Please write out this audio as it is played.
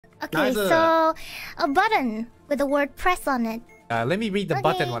Okay, so a button with the word press on it. Let me read the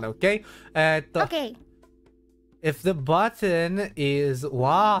button one, okay? Okay. If the button is...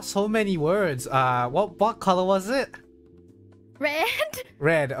 Wow, so many words. What color was it? Red.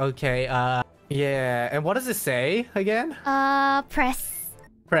 Red, okay. Yeah, and what does it say again? Press.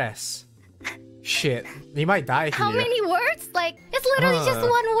 Press. Shit, we might die here. How many words? Like, it's literally just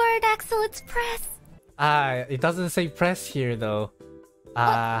one word, Axel. It's press. It doesn't say press here, though.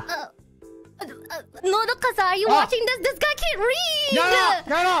 Nodoka-san, are you watching this? This guy can't read!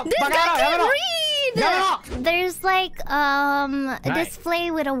 No! This guy can't read! There's like, a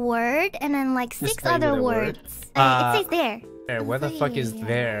display with a word and then like 6 other words. It says there. Where the fuck is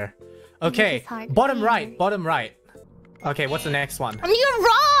there? Okay, bottom right. Okay, what's the next one? You're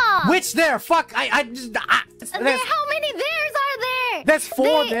wrong! Which there? Fuck, how many theres are there? There's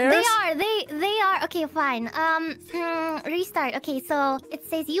 4 theres? They are. Okay, fine. Restart. Okay, so it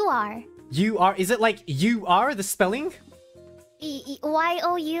says you are. You are? Is it like you are, the spelling?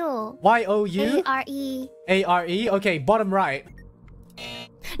 Y-O-U. Y-O-U? A-R-E. A-R-E? Okay, bottom right.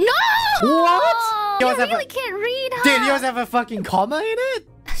 No! What? You really can't read, huh? Did yours have a fucking comma in it?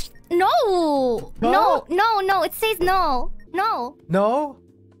 No! No! It says no. No. No?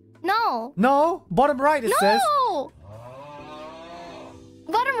 No. No? Bottom right it says. No!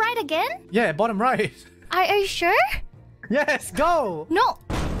 Bottom right again? Yeah, bottom right. Are you sure? Yes, go! No.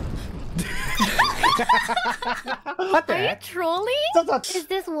 What the Are you heck? trolling? Stop. Is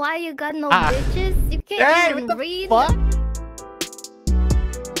this why you got no bitches? You can't even read? What?